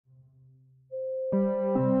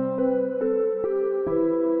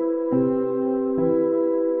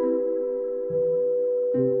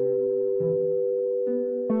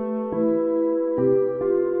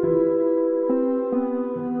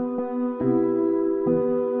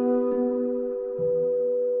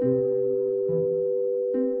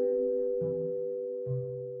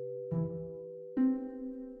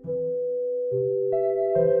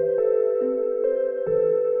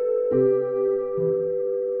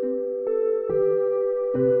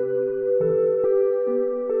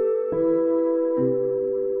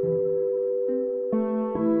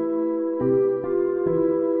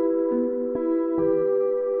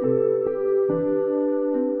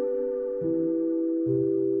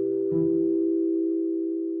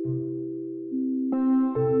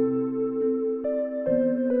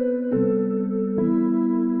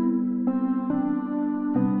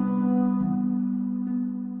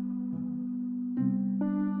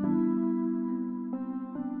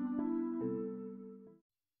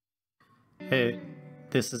Hey,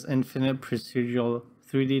 this is Infinite Procedural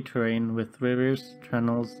 3D Terrain with rivers,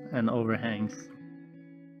 tunnels, and overhangs.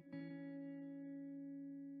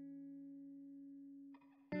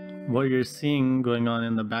 What you're seeing going on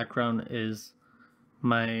in the background is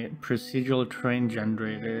my procedural terrain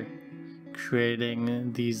generator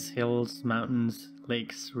creating these hills, mountains,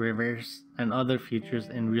 lakes, rivers, and other features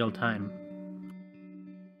in real time.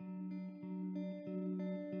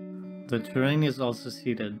 The terrain is also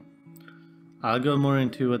seeded. I'll go more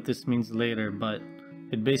into what this means later, but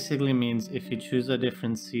it basically means if you choose a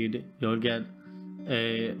different seed, you'll get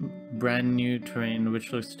a brand new terrain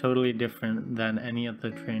which looks totally different than any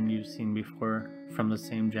other terrain you've seen before from the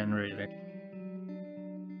same generator.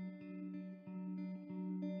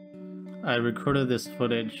 I recorded this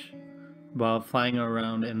footage while flying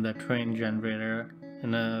around in the terrain generator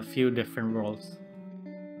in a few different roles.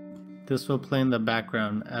 This will play in the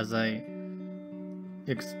background as I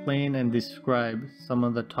explain and describe some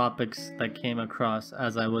of the topics that came across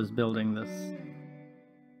as I was building this.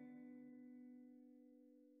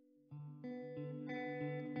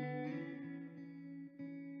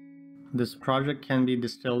 This project can be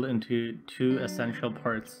distilled into two essential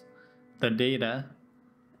parts: the data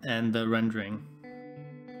and the rendering.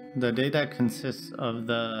 The data consists of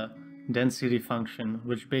the density function,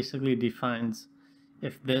 which basically defines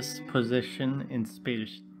if this position in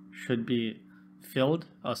space should be filled,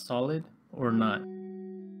 a solid, or not.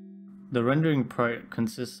 The rendering part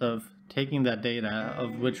consists of taking that data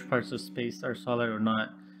of which parts of space are solid or not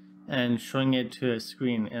and showing it to a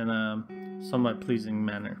screen in a somewhat pleasing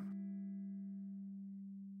manner.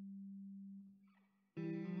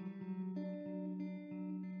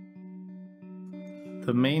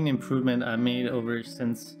 The main improvement I made over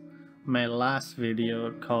since my last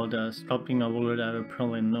video called Sculpting a World Out of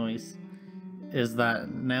Perlin Noise is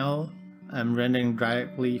that now I'm rendering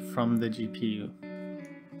directly from the GPU.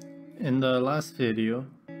 In the last video,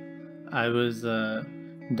 I was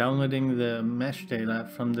downloading the mesh data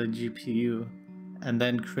from the GPU and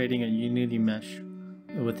then creating a Unity mesh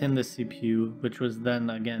within the CPU, which was then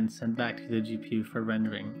again sent back to the GPU for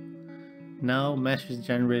rendering. Now mesh is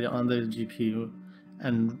generated on the GPU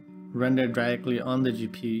and rendered directly on the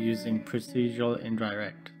GPU using procedural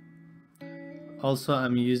indirect. Also,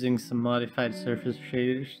 I'm using some modified surface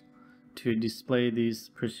shaders to display these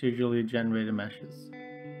procedurally generated meshes.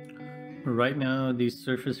 Right now, these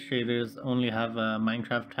surface shaders only have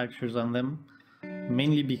Minecraft textures on them,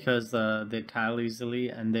 mainly because they tile easily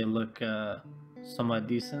and they look somewhat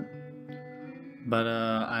decent. But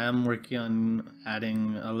I am working on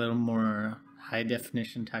adding a little more high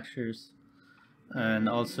definition textures and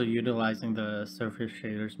also utilizing the surface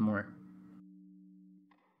shaders more.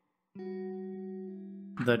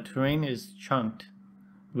 The terrain is chunked,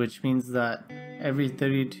 which means that every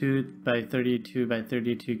 32 by 32 by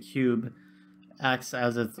 32 cube acts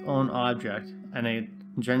as its own object, and it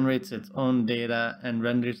generates its own data and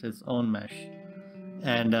renders its own mesh.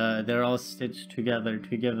 And they're all stitched together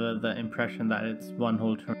to give the impression that it's one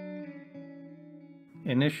whole terrain.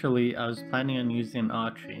 Initially, I was planning on using an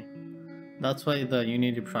octree. That's why the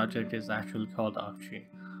Unity project is actually called octree.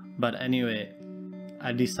 But anyway,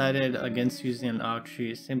 I decided against using an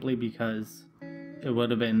octree simply because it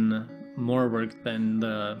would have been more work than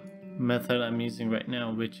the method I'm using right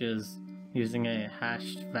now, which is using a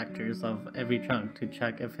hashed vectors of every chunk to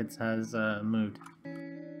check if it has moved.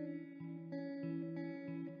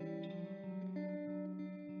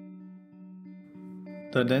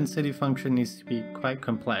 The density function needs to be quite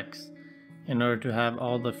complex in order to have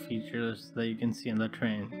all the features that you can see in the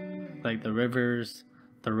terrain, like the rivers,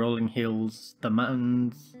 the rolling hills, the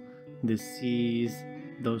mountains, the seas,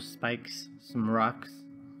 those spikes, some rocks,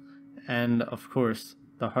 and of course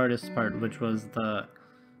the hardest part, which was the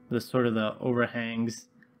sort of the overhangs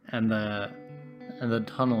and the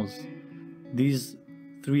tunnels. These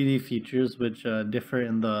 3D features, which differ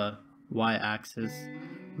in the y-axis,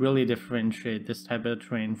 really differentiate this type of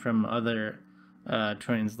terrain from other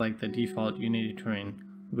terrains like the default Unity terrain,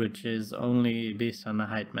 which is only based on the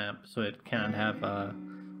height map, so it can't have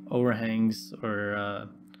overhangs or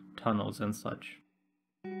tunnels and such.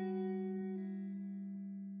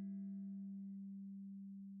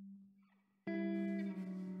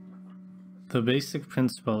 The basic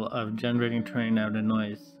principle of generating terrain out of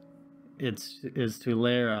noise is to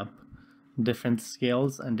layer up different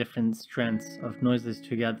scales and different strengths of noises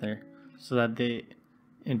together so that they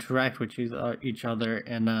interact with each other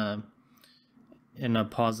in a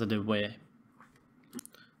positive way.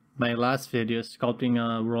 My last video, Sculpting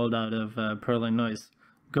a World Out of Perlin Noise,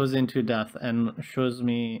 goes into depth and shows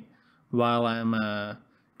me while I'm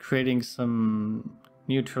creating some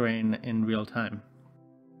new terrain in real time.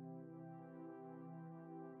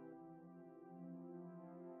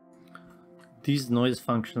 These noise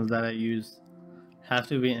functions that I use have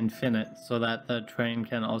to be infinite so that the terrain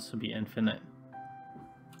can also be infinite.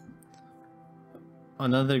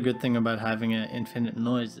 Another good thing about having an infinite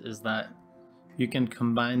noise is that you can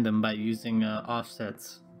combine them by using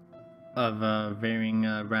offsets of varying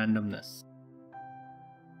randomness.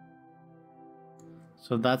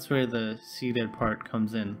 So that's where the seeded part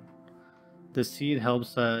comes in. The seed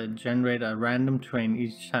helps generate a random terrain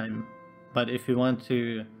each time, but if you want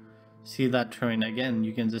to see that terrain again,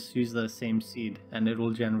 you can just use the same seed and it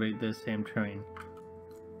will generate the same terrain.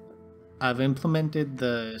 I've implemented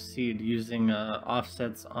the seed using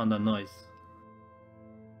offsets on the noise.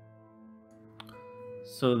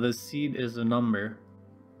 So the seed is a number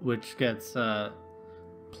which gets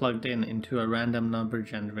plugged in into a random number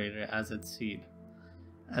generator as its seed.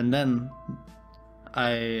 And then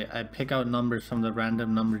I pick out numbers from the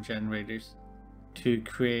random number generators to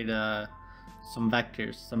create some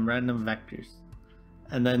vectors, some random vectors.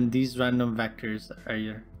 And then these random vectors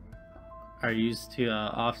are used to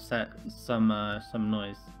offset some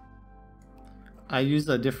noise. I use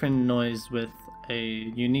a different noise with a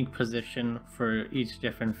unique position for each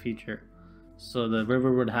different feature. So the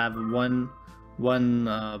river would have one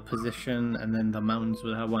position, and then the mountains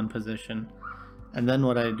would have one position. And then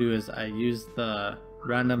what I do is I use the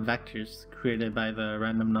random vectors created by the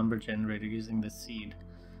random number generator using the seed.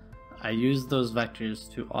 I use those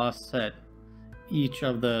vectors to offset each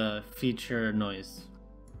of the feature noise,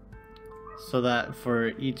 so that for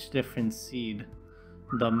each different seed,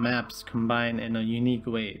 the maps combine in a unique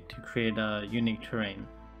way to create a unique terrain.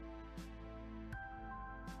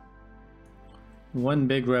 One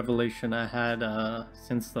big revelation I had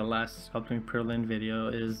since the last Sculpting Perlin video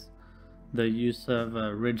is the use of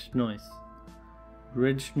ridged noise.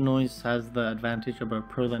 Ridged noise has the advantage of a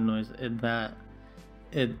Perlin noise in that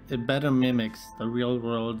it better mimics the real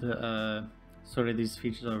world sort of these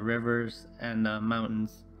features of rivers and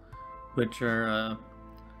mountains, which are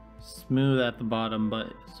smooth at the bottom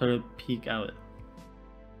but sort of peak out.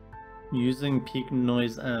 Using peak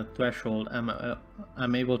noise and a threshold,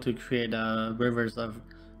 I'm able to create rivers of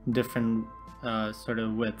different sort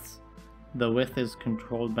of widths. The width is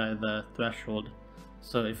controlled by the threshold.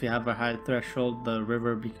 So if you have a high threshold, the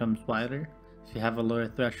river becomes wider. If you have a lower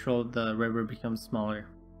threshold, the river becomes smaller.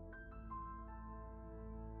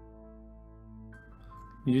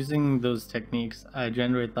 Using those techniques, I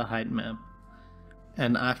generate the height map.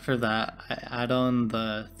 And after that, I add on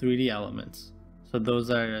the 3D elements. So those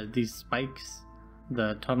are these spikes,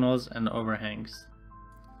 the tunnels, and overhangs.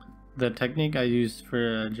 The technique I use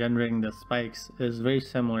for generating the spikes is very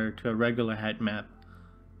similar to a regular height map,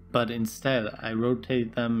 but instead I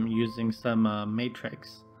rotate them using some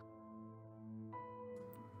matrix.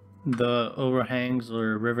 The overhangs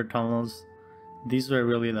or river tunnels, these were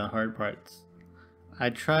really the hard parts. I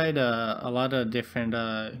tried a lot of different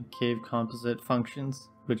cave composite functions,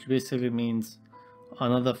 which basically means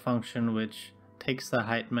another function which takes the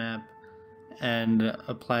height map and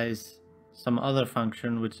applies some other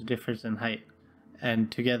function which differs in height, and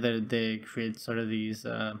together they create sort of these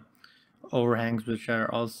overhangs which are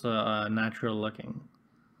also natural looking.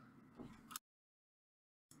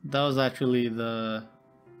 That was actually a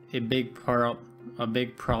big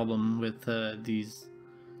problem with these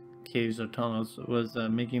caves or tunnels, was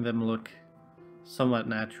making them look somewhat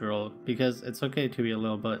natural, because it's okay to be a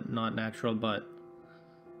little bit not natural, but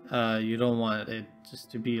you don't want it just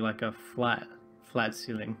to be like a flat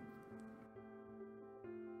ceiling.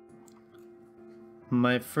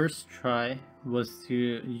 My first try was to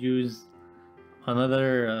use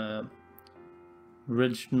another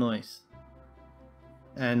ridged noise,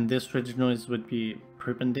 and this ridged noise would be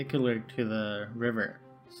perpendicular to the river,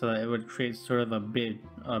 so that it would create sort of a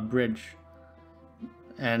bridge,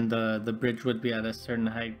 and the bridge would be at a certain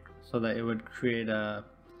height so that it would create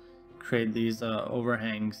these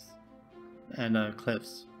overhangs and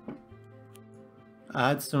cliffs. I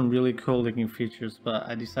had some really cool looking features, but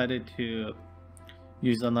I decided to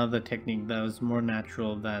use another technique that was more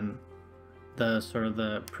natural than the sort of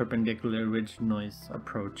the perpendicular ridge noise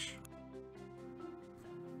approach.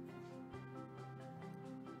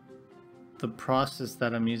 The process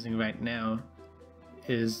that I'm using right now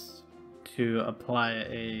is to apply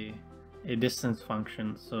a distance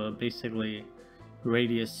function, so basically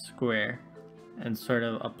radius square, and sort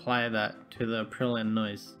of apply that to the Perlin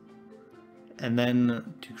noise. And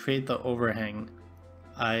then to create the overhang,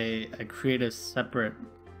 I create a separate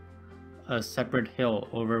hill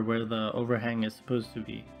over where the overhang is supposed to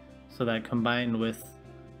be, so that combined with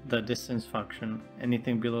the distance function.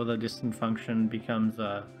 Anything below the distance function becomes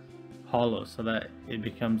hollow, so that it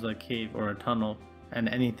becomes a cave or a tunnel, and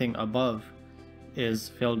anything above is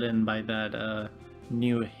filled in by that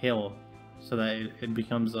new hill, so that it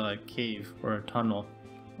becomes a cave or a tunnel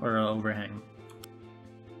or an overhang.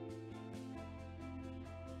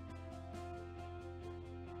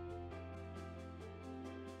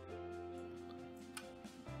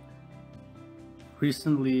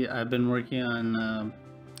 Recently, I've been working on,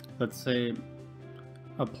 let's say,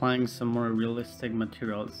 applying some more realistic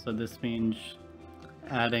materials. So this means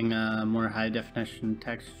adding more high definition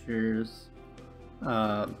textures,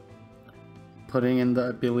 putting in the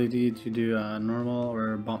ability to do normal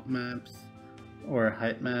or bump maps or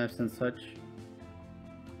height maps and such.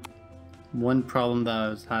 One problem that I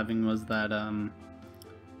was having was that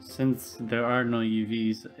since there are no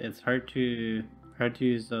UVs, it's hard to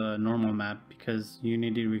use a normal map because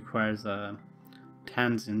Unity requires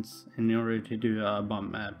tangents in order to do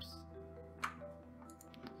bump maps.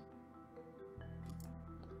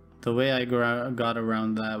 The way I got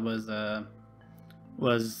around that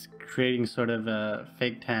was creating sort of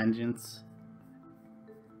fake tangents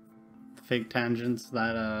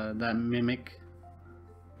that mimic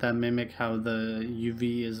how the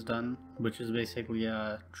UV is done, which is basically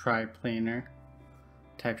a triplanar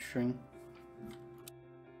texturing.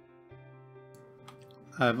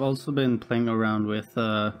 I've also been playing around with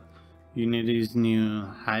Unity's new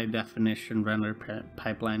high definition render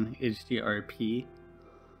pipeline, HDRP,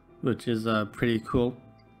 which is pretty cool.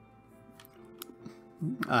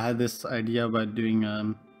 I had this idea about doing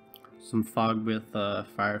some fog with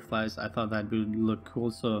fireflies. I thought that would look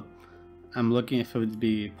cool, so I'm looking if it would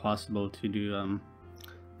be possible to do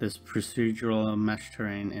this procedural mesh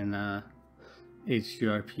terrain in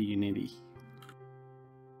HDRP Unity.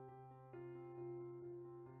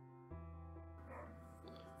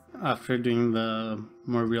 After doing the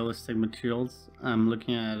more realistic materials, I'm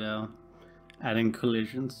looking at adding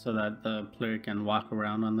collisions so that the player can walk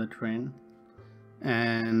around on the terrain.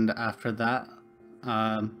 And after that,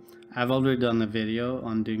 I've already done a video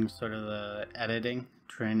on doing sort of the editing,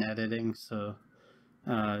 terrain editing, so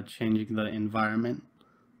changing the environment.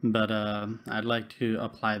 But I'd like to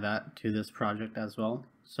apply that to this project as well,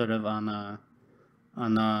 sort of on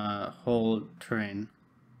a whole terrain.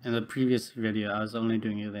 In the previous video, I was only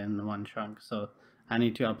doing it in one chunk, so I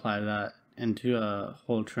need to apply that into a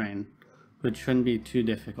whole terrain, which shouldn't be too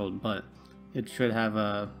difficult, but it should have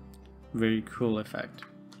a very cool effect.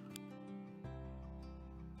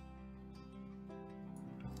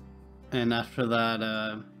 And after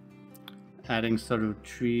that, adding sort of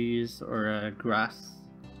trees or grass,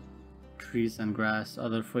 trees and grass,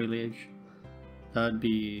 other foliage, that would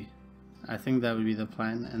be, I think that would be the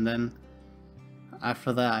plan. And then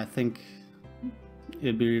after that, I think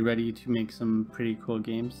it'd be ready to make some pretty cool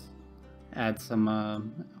games. Add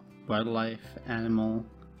some wildlife, animal,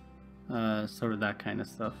 sort of that kind of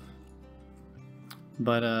stuff.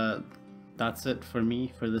 But that's it for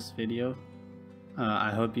me for this video.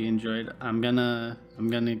 I hope you enjoyed. I'm gonna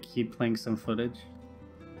keep playing some footage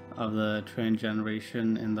of the terrain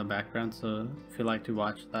generation in the background, so if you like to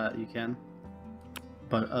watch that, you can.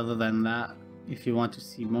 But other than that, if you want to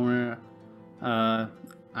see more,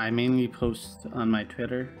 I mainly post on my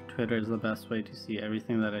Twitter. Twitter is the best way to see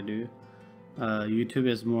everything that I do. YouTube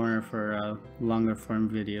is more for longer form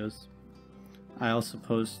videos. I also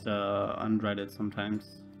post on Reddit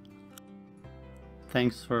sometimes.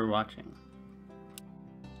 Thanks for watching.